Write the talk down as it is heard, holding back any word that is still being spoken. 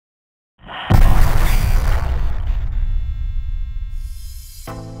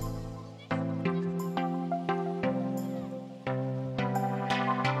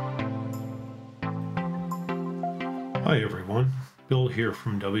Hi everyone, Bill here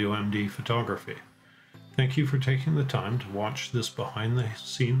from WMD Photography. Thank you for taking the time to watch this behind the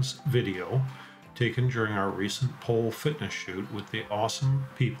scenes video taken during our recent pole fitness shoot with the awesome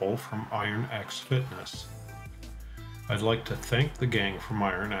people from Iron X Fitness. I'd like to thank the gang from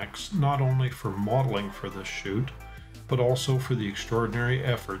Iron X not only for modeling for this shoot, but also for the extraordinary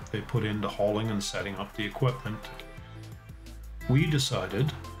effort they put into hauling and setting up the equipment. We decided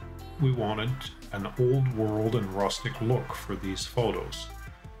we wanted an old world and rustic look for these photos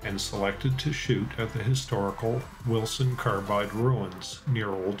and selected to shoot at the historical Wilson Carbide ruins near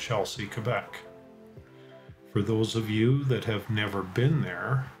Old Chelsea, Quebec. For those of you that have never been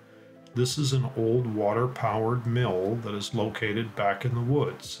there, this is an old water-powered mill that is located back in the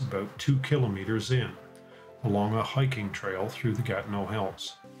woods about 2 kilometers in, along a hiking trail through the Gatineau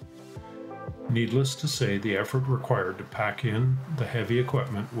Hills. Needless to say, the effort required to pack in the heavy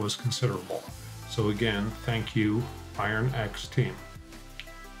equipment was considerable. So again, thank you, Iron X team.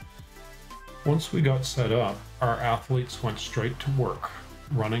 Once we got set up, our athletes went straight to work,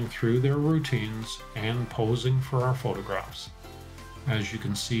 running through their routines and posing for our photographs. As you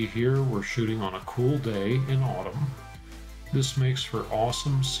can see here, we're shooting on a cool day in autumn. This makes for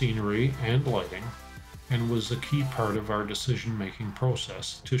awesome scenery and lighting, and was a key part of our decision-making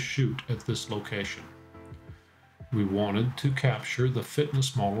process to shoot at this location. We wanted to capture the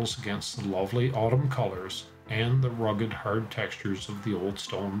fitness models against the lovely autumn colors and the rugged hard textures of the old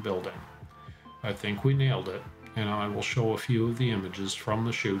stone building. I think we nailed it, and I will show a few of the images from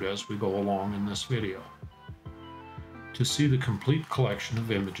the shoot as we go along in this video. To see the complete collection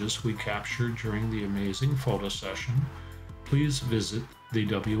of images we captured during the amazing photo session, please visit the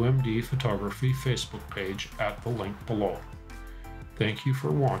WMD Photography Facebook page at the link below. Thank you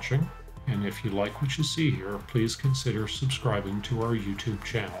for watching, and if you like what you see here, please consider subscribing to our YouTube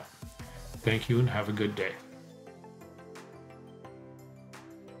channel. Thank you and have a good day.